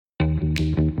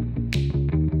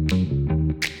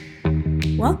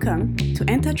Welcome to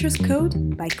Antitrust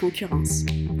Code by Concurrence.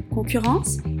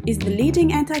 Concurrence is the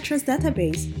leading antitrust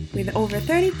database with over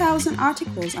 30,000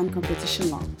 articles on competition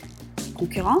law.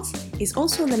 Concurence is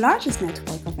also the largest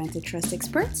network of antitrust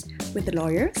experts with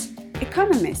lawyers,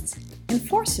 economists,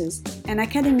 enforcers, and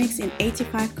academics in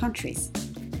 85 countries.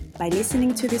 By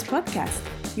listening to this podcast,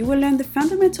 you will learn the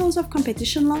fundamentals of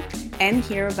competition law and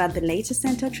hear about the latest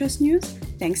antitrust news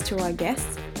thanks to our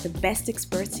guests, the best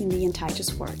experts in the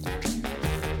antitrust world.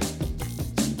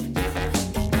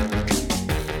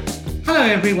 Hello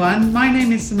everyone, my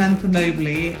name is Samantha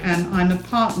Mobley and I'm a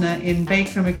partner in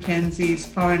Baker McKenzie's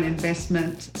Foreign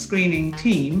Investment Screening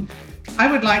team. I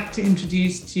would like to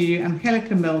introduce to you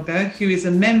Angelica Milger, who is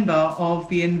a member of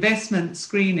the investment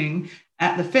screening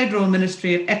at the Federal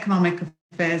Ministry of Economic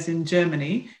Affairs in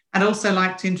Germany. I'd also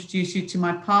like to introduce you to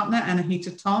my partner,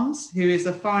 Anahita Toms, who is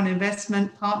a foreign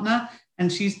investment partner,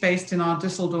 and she's based in our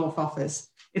Düsseldorf office.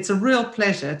 It's a real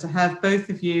pleasure to have both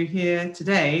of you here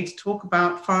today to talk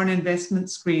about foreign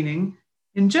investment screening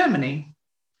in Germany.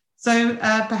 So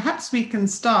perhaps we can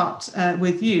start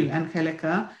with you,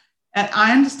 Angelica.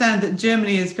 I understand that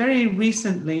Germany has very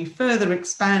recently further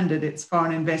expanded its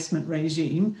foreign investment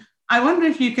regime. I wonder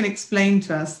if you can explain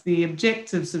to us the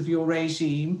objectives of your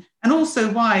regime and also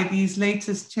why these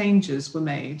latest changes were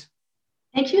made.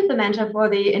 Thank you, Samantha, for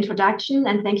the introduction,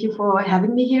 and thank you for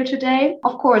having me here today.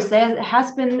 Of course, there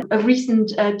has been a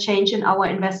recent change in our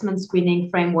investment screening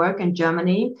framework in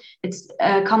Germany. It's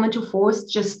come into force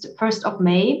just 1st of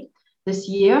May this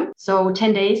year, so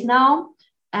 10 days now.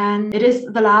 And it is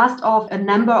the last of a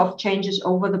number of changes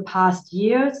over the past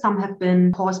year. Some have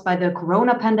been caused by the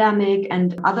corona pandemic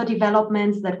and other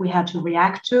developments that we had to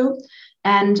react to.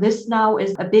 And this now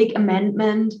is a big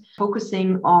amendment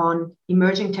focusing on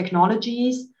emerging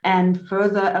technologies and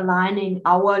further aligning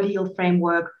our legal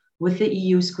framework with the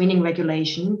EU screening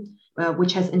regulation,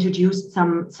 which has introduced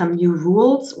some new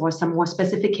rules or some more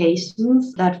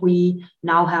specifications that we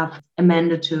now have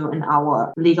amended to in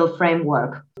our legal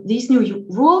framework. These new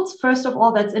rules, first of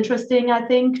all, that's interesting, I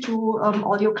think, to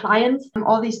all your clients.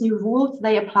 All these new rules,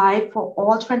 they apply for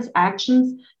all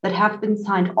transactions that have been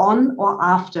signed on or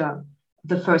after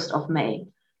the 1st of May.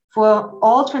 For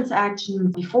all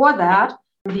transactions before that,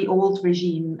 the old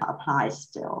regime applies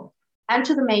still. And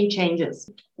to the main changes.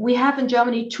 We have in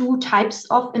Germany two types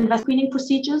of investment screening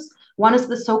procedures. One is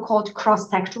the so-called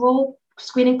cross-sectoral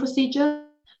screening procedure,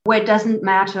 where it doesn't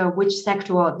matter which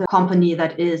sector the company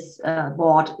that is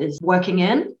bought is working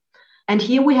in. And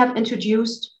here we have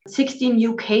introduced 16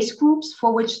 new case groups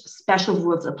for which special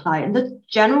rules apply. In the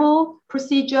general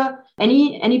procedure,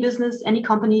 any business, any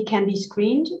company can be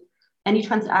screened, any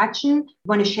transaction,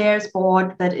 when a share is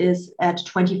bought that is at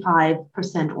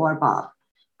 25% or above.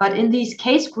 But in these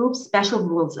case groups, special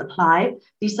rules apply.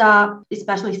 These are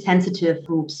especially sensitive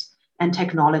groups and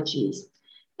technologies.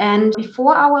 And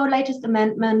before our latest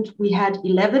amendment, we had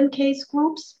 11 case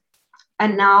groups.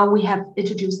 And now we have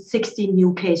introduced 60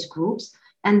 new case groups.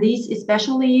 And these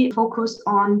especially focus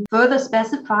on further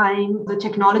specifying the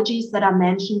technologies that are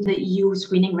mentioned in the EU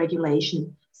screening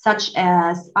regulation, such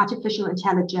as artificial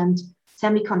intelligence,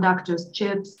 semiconductors,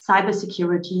 chips,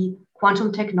 cybersecurity,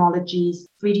 quantum technologies,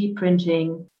 3D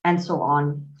printing, and so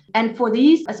on. And for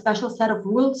these, a special set of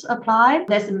rules apply.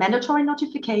 There's a mandatory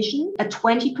notification. A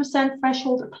 20%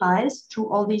 threshold applies to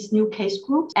all these new case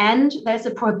groups. And there's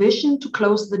a prohibition to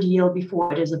close the deal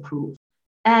before it is approved.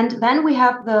 And then we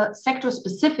have the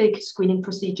sector-specific screening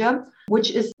procedure,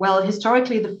 which is,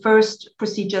 historically the first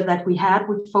procedure that we had,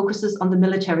 which focuses on the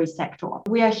military sector.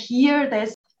 We are here,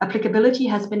 there's applicability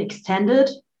has been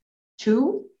extended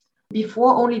to.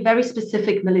 Before, only very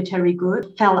specific military goods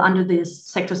fell under this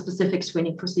sector-specific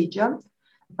screening procedure.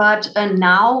 But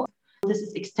now this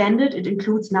is extended. It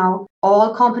includes now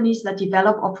all companies that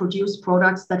develop or produce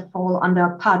products that fall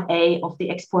under Part A of the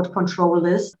export control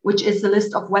list, which is the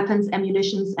list of weapons,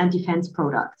 ammunition, and defense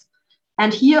products.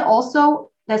 And here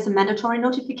also, there's a mandatory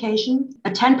notification.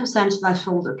 A 10%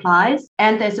 threshold applies,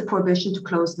 and there's a prohibition to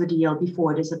close the deal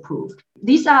before it is approved.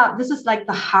 This is like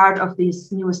the heart of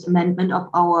this newest amendment of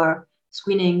our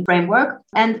screening framework.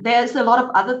 And there's a lot of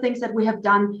other things that we have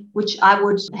done, which I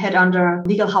would head under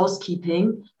legal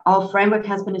housekeeping. Our framework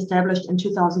has been established in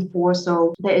 2004,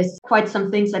 so there is quite some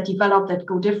things that develop that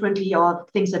go differently or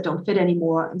things that don't fit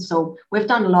anymore. And so we've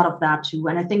done a lot of that too.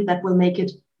 And I think that will make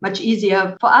it much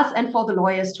easier for us and for the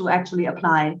lawyers to actually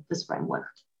apply this framework.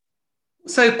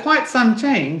 So quite some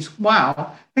change.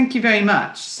 Wow. Thank you very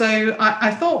much. So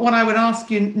I thought what I would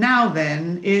ask you now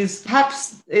then is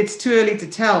perhaps it's too early to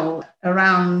tell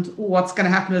around what's going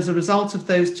to happen as a result of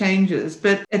those changes.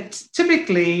 But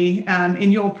typically,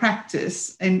 in your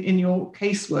practice, in your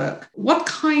casework, what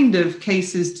kind of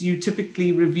cases do you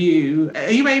typically review?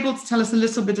 Are you able to tell us a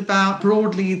little bit about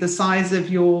broadly the size of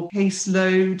your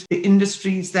caseload, the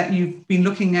industries that you've been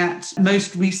looking at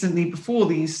most recently before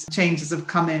these changes have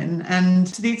come in, and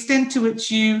to the extent to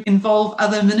which you involve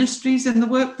other ministries in the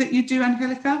work that you do,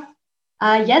 Angelica?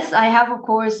 Yes, I have, of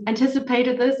course,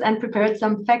 anticipated this and prepared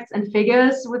some facts and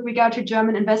figures with regard to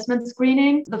German investment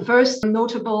screening. The first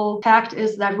notable fact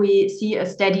is that we see a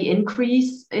steady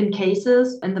increase in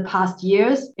cases in the past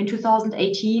years. In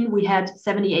 2018, we had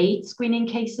 78 screening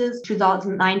cases,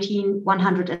 2019,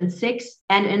 106,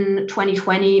 and in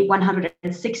 2020,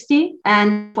 160,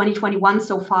 and 2021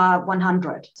 so far,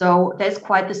 100. So there's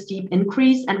quite the steep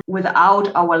increase, and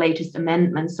without our latest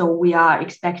amendment. So we are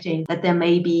expecting that there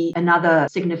may be another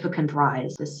significant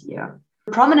rise this year.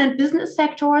 Prominent business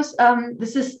sectors,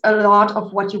 this is a lot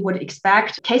of what you would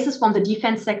expect. Cases from the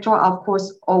defense sector are, of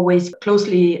course, always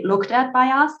closely looked at by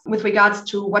us. With regards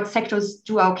to what sectors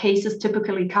do our cases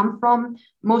typically come from,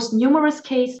 most numerous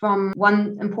case from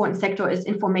one important sector is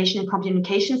information and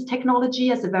communications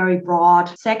technology as a very broad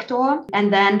sector.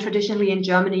 And then traditionally in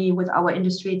Germany with our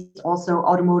industry, it's also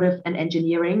automotive and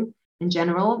engineering in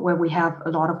general, where we have a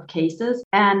lot of cases.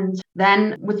 And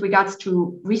then with regards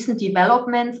to recent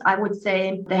developments, I would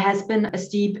say there has been a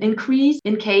steep increase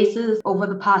in cases over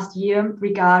the past year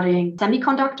regarding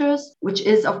semiconductors, which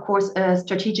is, of course, a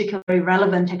strategically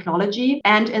relevant technology,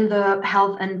 and in the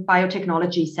health and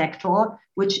biotechnology sector,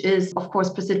 which is, of course,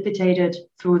 precipitated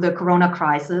through the corona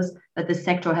crisis, that this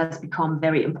sector has become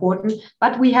very important.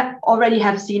 But we have already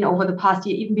seen over the past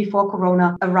year, even before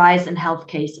corona, a rise in health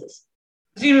cases.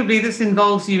 Presumably this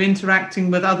involves you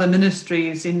interacting with other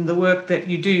ministries in the work that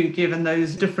you do, given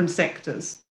those different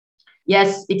sectors.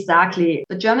 Yes, exactly.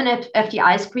 The German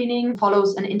FDI screening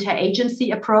follows an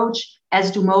interagency approach,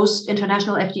 as do most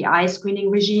international FDI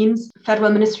screening regimes.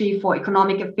 Federal Ministry for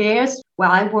Economic Affairs, where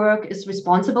I work, is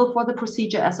responsible for the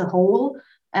procedure as a whole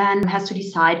and has to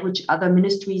decide which other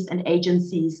ministries and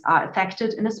agencies are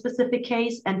affected in a specific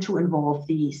case and to involve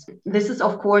these. This is,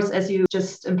 of course, as you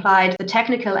just implied, the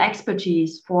technical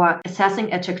expertise for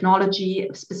assessing a technology,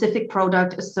 a specific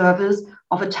product, a service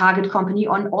of a target company,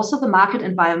 and also the market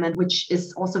environment, which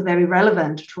is also very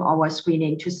relevant to our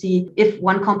screening to see if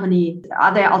one company,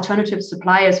 are there alternative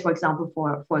suppliers, for example,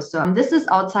 for a service. This is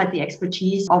outside the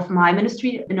expertise of my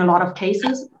ministry in a lot of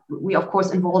cases. We, of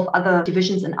course, involve other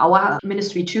divisions in our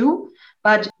ministry too,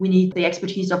 but we need the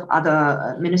expertise of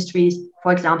other ministries,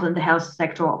 for example, in the health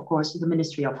sector, of course, the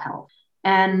Ministry of Health.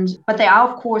 But there are,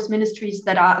 of course, ministries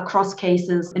that are across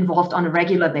cases involved on a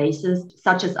regular basis,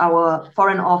 such as our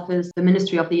Foreign Office, the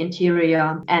Ministry of the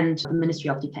Interior, and the Ministry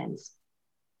of Defense.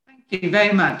 Thank you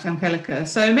very much, Angelica.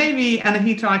 So maybe,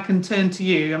 Anahita, I can turn to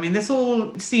you. I mean, this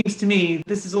all seems to me,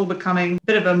 this is all becoming a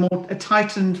bit of a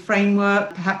tightened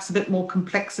framework, perhaps a bit more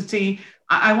complexity.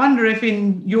 I wonder if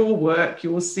in your work,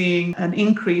 you're seeing an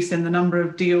increase in the number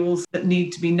of deals that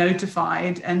need to be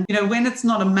notified. And, when it's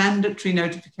not a mandatory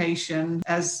notification,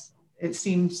 as it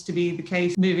seems to be the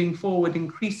case moving forward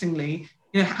increasingly,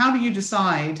 how do you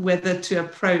decide whether to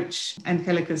approach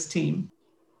Angelica's team?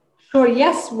 Sure.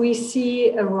 Yes, we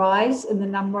see a rise in the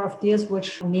number of deals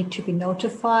which need to be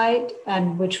notified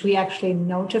and which we actually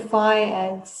notify,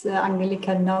 as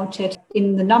Angelica noted,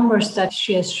 in the numbers that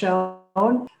she has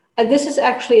shown. And this is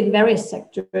actually in various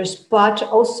sectors, but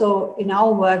also in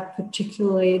our work,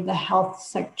 particularly the health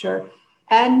sector.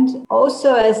 And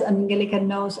also, as Angelica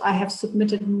knows, I have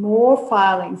submitted more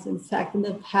filings, in fact, in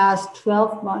the past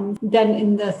 12 months than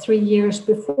in the 3 years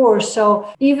before. So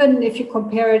even if you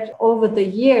compare it over the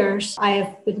years, I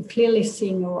have been clearly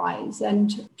seeing a rise.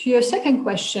 And to your second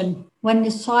question, when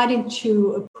deciding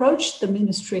to approach the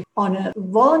ministry on a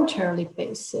voluntarily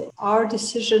basis, our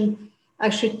decision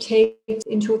actually takes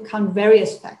into account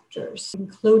various factors,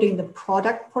 including the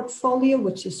product portfolio,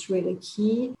 which is really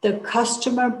key, the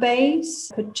customer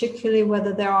base, particularly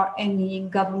whether there are any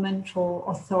governmental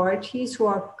authorities who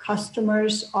are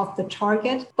customers of the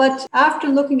target. But after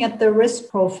looking at the risk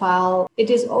profile,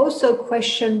 it is also a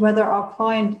question whether our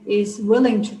client is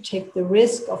willing to take the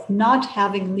risk of not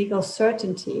having legal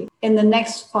certainty in the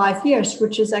next 5 years,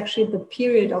 which is actually the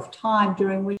period of time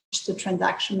during which the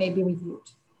transaction may be reviewed.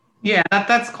 Yeah,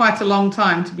 that's quite a long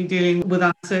time to be dealing with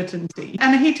uncertainty.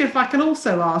 And Anahita, if I can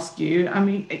also ask you, I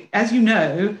mean, as you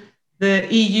know, the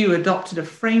EU adopted a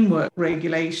framework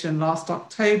regulation last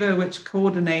October, which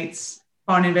coordinates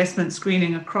foreign investment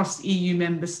screening across EU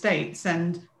member states.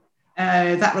 And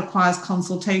that requires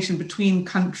consultation between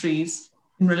countries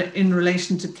in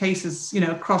relation to cases,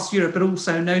 across Europe, but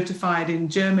also notified in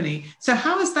Germany. So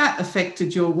how has that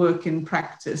affected your work in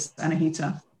practice,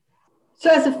 Anahita? So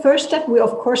as a first step, we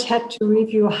of course had to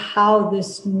review how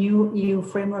this new EU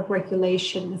framework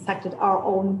regulation affected our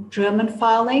own German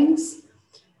filings.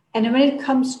 And when it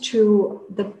comes to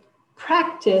the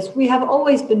practice, we have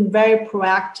always been very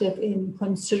proactive in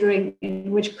considering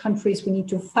in which countries we need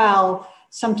to file,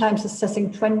 sometimes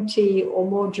assessing 20 or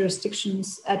more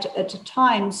jurisdictions at a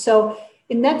time. So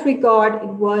in that regard, it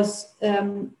was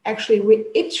actually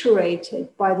reiterated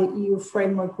by the EU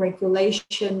framework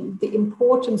regulation, the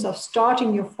importance of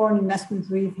starting your foreign investment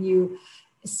review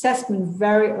assessment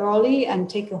very early and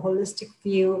take a holistic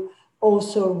view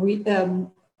also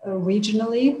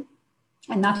regionally,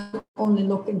 and not only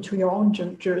look into your own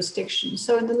jurisdiction.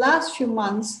 So in the last few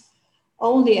months,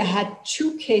 only I had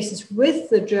 2 cases with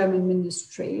the German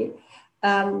ministry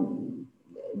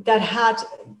that had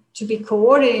to be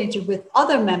coordinated with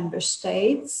other member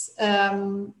states.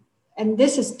 And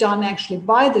this is done actually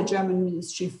by the German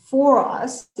ministry for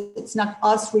us. It's not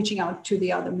us reaching out to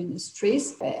the other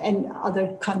ministries and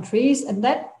other countries. And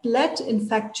that led, in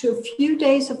fact, to a few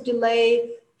days of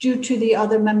delay due to the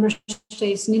other member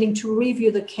states needing to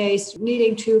review the case,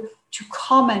 needing to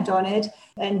comment on it,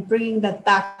 and bringing that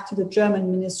back to the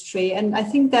German ministry. And I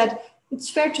think that it's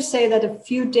fair to say that a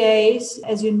few days,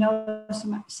 as you know,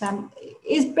 Sam,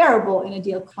 is bearable in a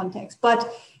deal context.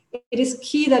 But it is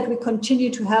key that we continue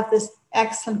to have this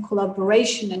excellent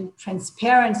collaboration and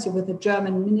transparency with the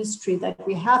German ministry that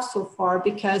we have so far,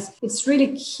 because it's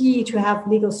really key to have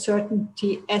legal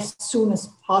certainty as soon as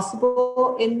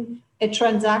possible in a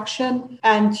transaction.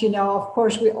 And, of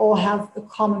course, we all have a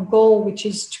common goal, which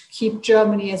is to keep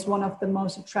Germany as one of the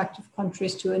most attractive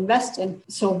countries to invest in.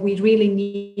 So we really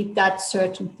need that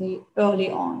certainty early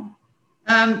on.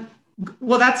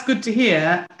 Well, that's good to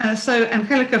hear. So,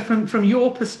 Angelica, from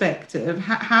your perspective,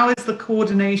 how is the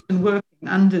coordination working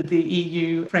under the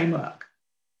EU framework?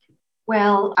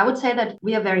 Well, I would say that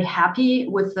we are very happy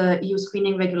with the EU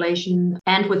screening regulation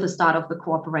and with the start of the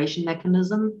cooperation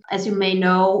mechanism. As you may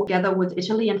know, together with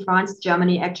Italy and France,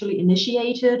 Germany actually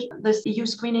initiated this EU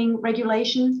screening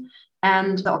regulation.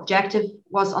 And the objective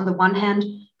was, on the one hand,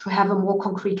 to have a more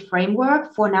concrete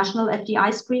framework for national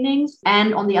FDI screenings,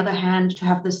 and on the other hand, to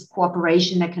have this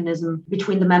cooperation mechanism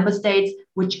between the member states,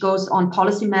 which goes on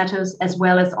policy matters as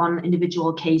well as on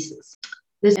individual cases.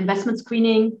 This investment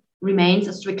screening remains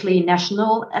a strictly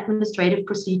national administrative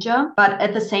procedure, but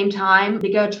at the same time,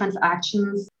 bigger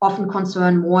transactions often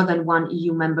concern more than one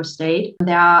EU member state.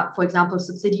 There are, for example,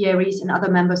 subsidiaries in other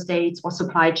member states or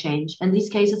supply chain. In these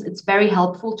cases, it's very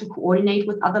helpful to coordinate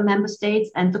with other member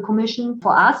states and the Commission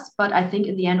for us, but I think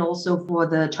in the end also for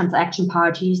the transaction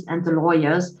parties and the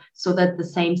lawyers, so that the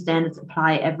same standards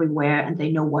apply everywhere and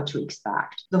they know what to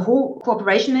expect. The whole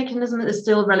cooperation mechanism is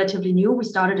still relatively new. We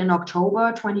started in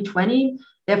October 2020.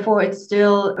 Therefore, it's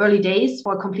still early days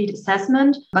for a complete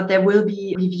assessment, but there will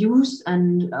be reviews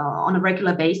and on a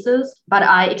regular basis. But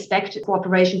I expect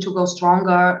cooperation to go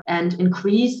stronger and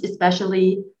increase,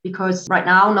 especially because right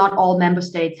now not all member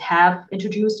states have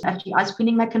introduced FDI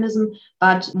screening mechanism,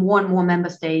 but more and more member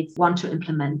states want to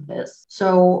implement this.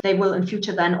 So they will in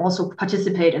future then also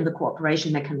participate in the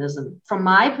cooperation mechanism. From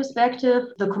my perspective,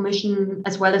 the Commission,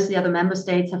 as well as the other member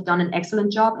states, have done an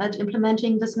excellent job at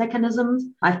implementing this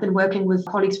mechanism. I've been working with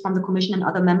colleagues from the Commission and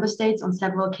other member states on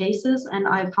several cases, and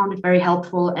I found it very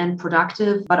helpful and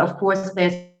productive. But of course,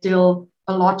 there's still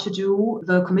a lot to do.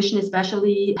 The Commission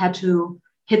especially had to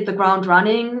hit the ground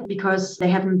running because they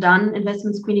haven't done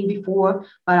investment screening before.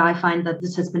 But I find that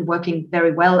this has been working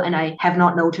very well. And I have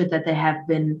not noted that there have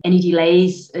been any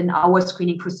delays in our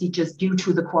screening procedures due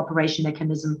to the cooperation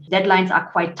mechanism. Deadlines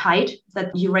are quite tight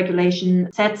that EU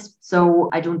regulation sets. So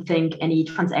I don't think any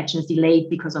transaction is delayed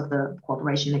because of the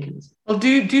cooperation mechanism. Well,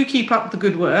 do keep up the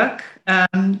good work.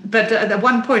 But at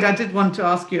one point I did want to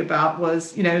ask you about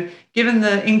was, given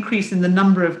the increase in the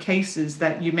number of cases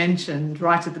that you mentioned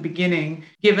right at the beginning,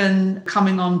 given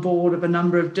coming on board of a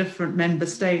number of different member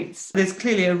states, there's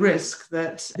clearly a risk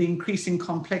that the increasing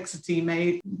complexity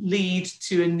may lead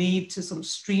to a need to sort of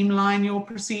streamline your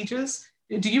procedures.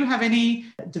 Do you have any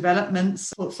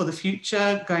developments for the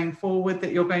future going forward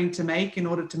that you're going to make in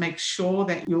order to make sure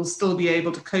that you'll still be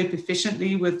able to cope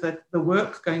efficiently with the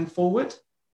work going forward?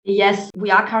 Yes,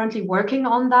 we are currently working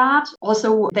on that.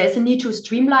 Also, there's a need to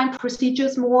streamline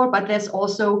procedures more, but there's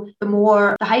also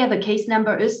the higher the case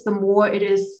number is, the more it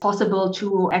is possible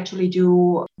to actually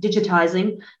do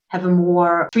digitizing, have a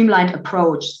more streamlined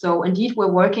approach. So indeed,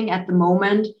 we're working at the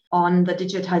moment on the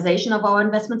digitization of our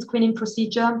investment screening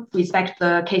procedure. We expect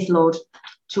the caseload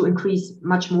to increase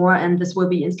much more, and this will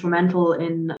be instrumental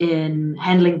in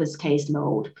handling this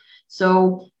caseload.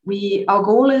 So our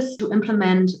goal is to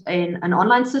implement an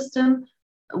online system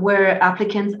where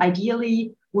applicants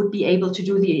ideally would be able to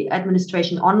do the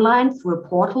administration online through a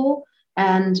portal,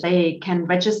 and they can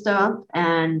register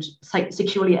and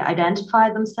securely identify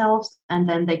themselves, and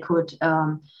then they could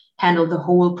handle the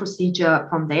whole procedure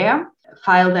from there,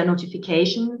 file their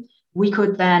notification. We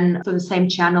could then, through the same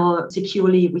channel,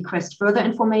 securely request further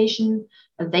information.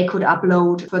 They could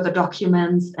upload further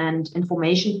documents and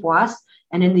information for us.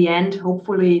 And in the end,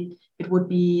 hopefully, it would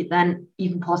be then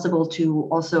even possible to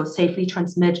also safely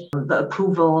transmit the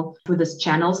approval through this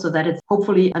channel, so that it's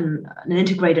hopefully an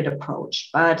integrated approach.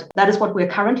 But that is what we're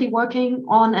currently working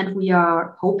on, and we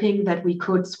are hoping that we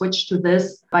could switch to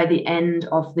this by the end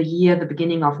of the year, the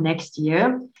beginning of next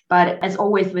year. But as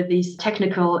always with these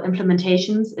technical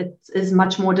implementations, it is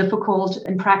much more difficult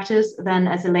in practice than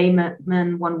as a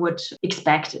layman one would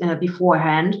expect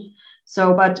beforehand.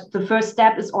 So, but the first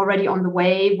step is already on the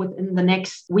way. Within the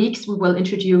next weeks, we will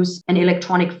introduce an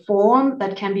electronic form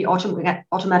that can be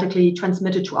automatically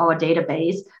transmitted to our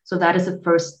database. So that is the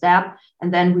first step.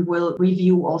 And then we will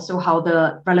review also how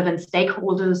the relevant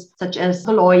stakeholders, such as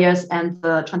the lawyers and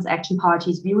the transaction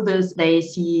parties, view this.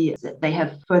 They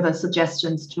have further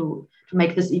suggestions to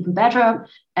make this even better.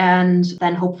 And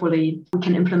then hopefully we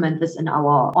can implement this in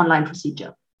our online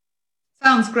procedure.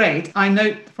 Sounds great. I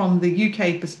note from the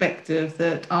UK perspective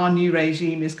that our new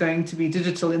regime is going to be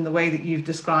digital in the way that you've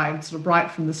described, sort of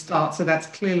right from the start. So that's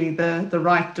clearly the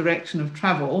right direction of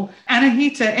travel.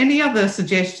 Anahita, any other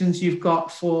suggestions you've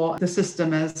got for the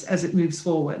system as it moves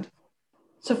forward?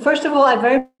 So first of all, I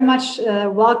very much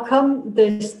welcome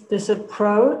this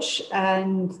approach,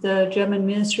 and the German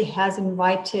ministry has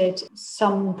invited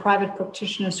some private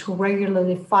practitioners who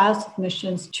regularly file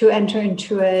submissions to enter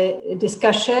into a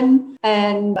discussion,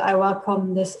 and I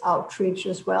welcome this outreach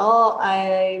as well.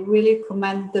 I really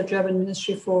commend the German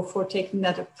ministry for taking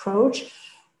that approach.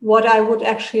 What I would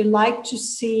actually like to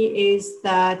see is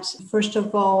that, first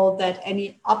of all, that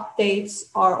any updates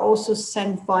are also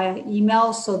sent via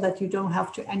email, so that you don't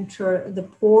have to enter the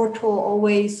portal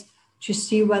always to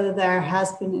see whether there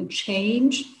has been a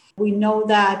change. We know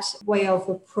that way of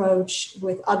approach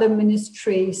with other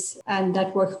ministries, and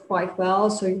that works quite well.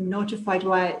 So you're notified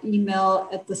via email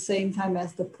at the same time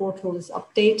as the portal is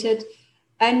updated.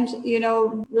 And,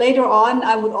 later on,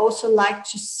 I would also like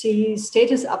to see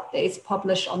status updates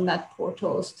published on that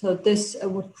portal. So this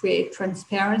would create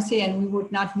transparency, and we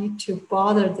would not need to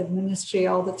bother the ministry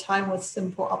all the time with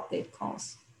simple update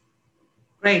calls.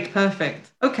 Great,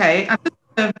 perfect. Okay, I've just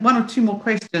one or two more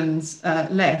questions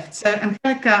left. So,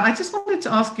 Angelika, I just wanted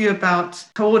to ask you about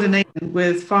coordination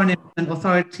with foreign investment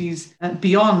authorities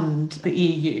beyond the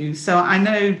EU. So I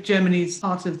know Germany is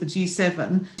part of the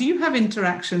G7. Do you have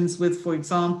interactions with, for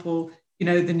example,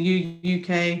 the new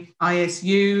UK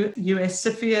ISU, US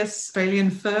CFIUS, Australian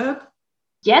FIRB?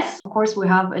 Yes, of course, we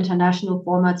have international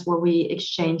formats where we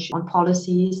exchange on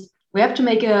policies. We have to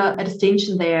make a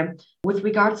distinction there. With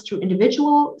regards to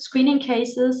individual screening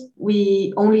cases,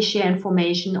 we only share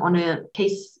information on a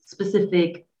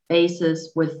case-specific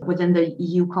basis within the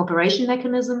EU cooperation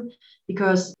mechanism,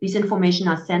 because these information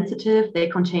are sensitive. They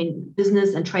contain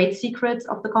business and trade secrets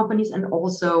of the companies and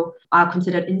also are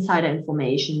considered insider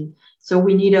information. So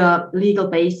we need a legal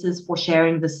basis for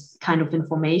sharing this kind of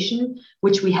information,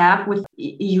 which we have with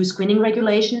EU screening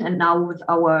regulation and now with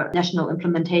our national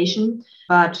implementation.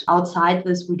 But outside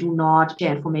this, we do not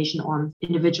share information on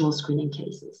individual screening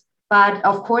cases. But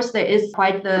of course, there is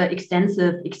quite the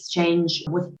extensive exchange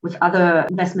with other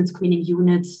investment screening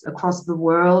units across the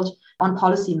world on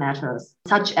policy matters,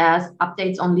 such as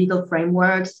updates on legal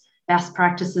frameworks, best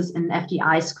practices in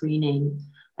FDI screening.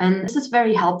 And this is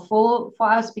very helpful for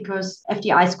us because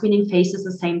FDI screening faces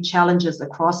the same challenges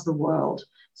across the world.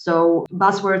 So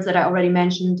buzzwords that I already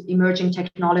mentioned, emerging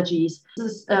technologies,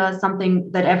 this is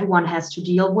something that everyone has to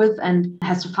deal with and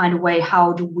has to find a way.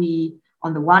 How do we,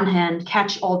 on the one hand,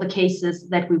 catch all the cases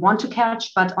that we want to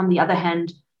catch, but on the other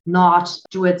hand, not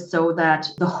do it so that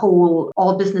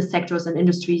all business sectors and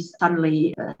industries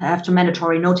suddenly have to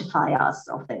mandatory notify us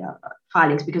of their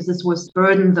filings, because this would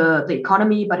burden the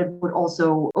economy, but it would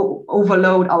also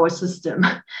overload our system.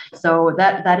 So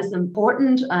that is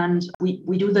important. And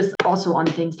we do this also on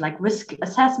things like risk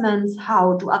assessments.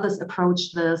 How do others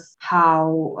approach this?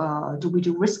 How do we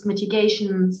do risk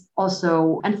mitigations?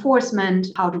 Also enforcement.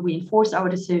 How do we enforce our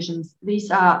decisions?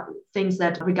 These are things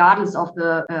that, regardless of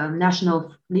the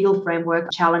national legal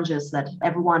framework, challenges that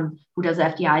everyone who who does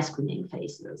FDI screening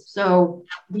phases. So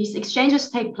these exchanges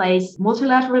take place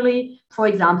multilaterally, for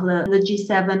example, in the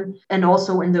G7 and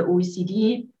also in the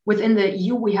OECD. Within the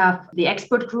EU, we have the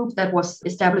expert group that was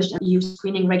established in EU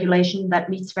screening regulation that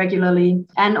meets regularly.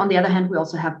 And on the other hand, we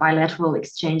also have bilateral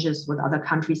exchanges with other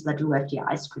countries that do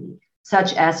FDI screening,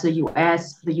 such as the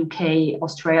US, the UK,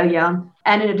 Australia.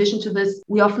 And in addition to this,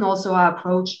 we often also are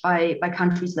approached by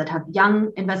countries that have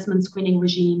young investment screening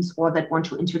regimes or that want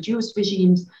to introduce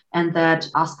regimes and that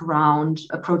ask around,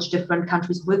 approach different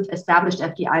countries with established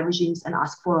FDI regimes and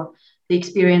ask for the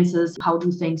experiences, how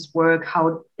do things work,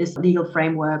 how is the legal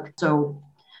framework. So,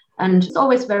 and it's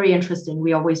always very interesting.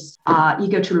 We always are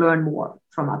eager to learn more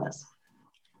from others.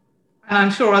 And I'm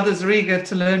sure others are eager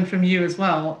to learn from you as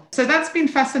well. So that's been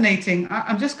fascinating.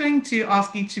 I'm just going to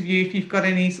ask each of you if you've got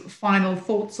any sort of final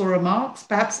thoughts or remarks.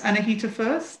 Perhaps Anahita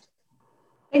first.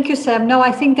 Thank you, Sam. No,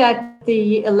 I think that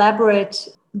the elaborate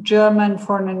German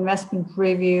Foreign Investment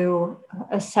Review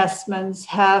assessments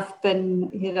have been,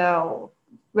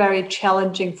 very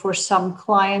challenging for some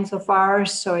clients of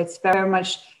ours. So it's very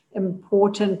much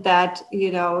important that,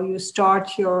 you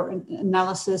start your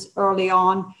analysis early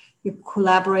on, you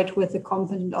collaborate with the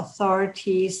competent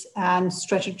authorities and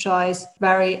strategize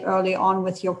very early on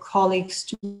with your colleagues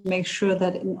to make sure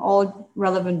that in all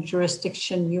relevant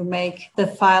jurisdictions you make the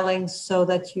filings so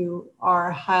that you are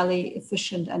highly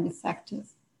efficient and effective.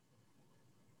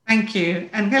 Thank you.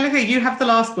 Angelica, you have the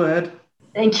last word.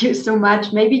 Thank you so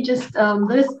much. Maybe just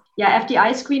this. Yeah,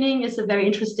 FDI screening is a very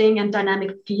interesting and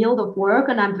dynamic field of work,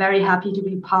 and I'm very happy to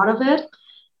be part of it.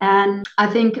 And I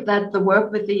think that the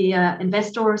work with the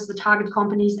investors, the target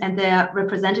companies and their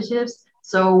representatives,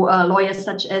 so lawyers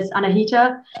such as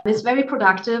Anahita, is very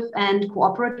productive and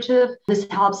cooperative. This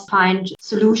helps find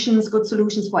solutions, good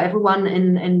solutions for everyone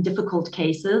in difficult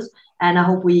cases. And I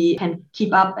hope we can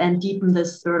keep up and deepen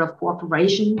this spirit of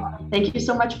cooperation. Thank you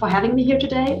so much for having me here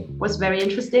today. It was very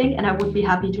interesting, and I would be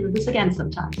happy to do this again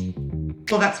sometime.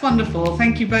 Well, that's wonderful.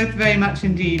 Thank you both very much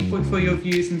indeed for your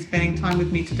views and spending time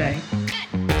with me today.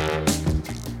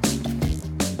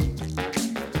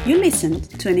 You listened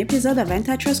to an episode of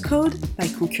Antitrust Code by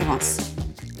Concurrence.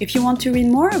 If you want to read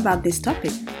more about this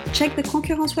topic, check the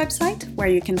Concurrence website where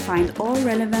you can find all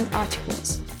relevant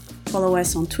articles. Follow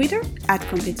us on Twitter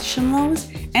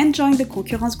 @CompetitionLaws and join the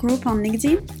Concurrence group on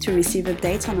LinkedIn to receive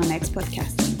updates on our next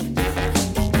podcast.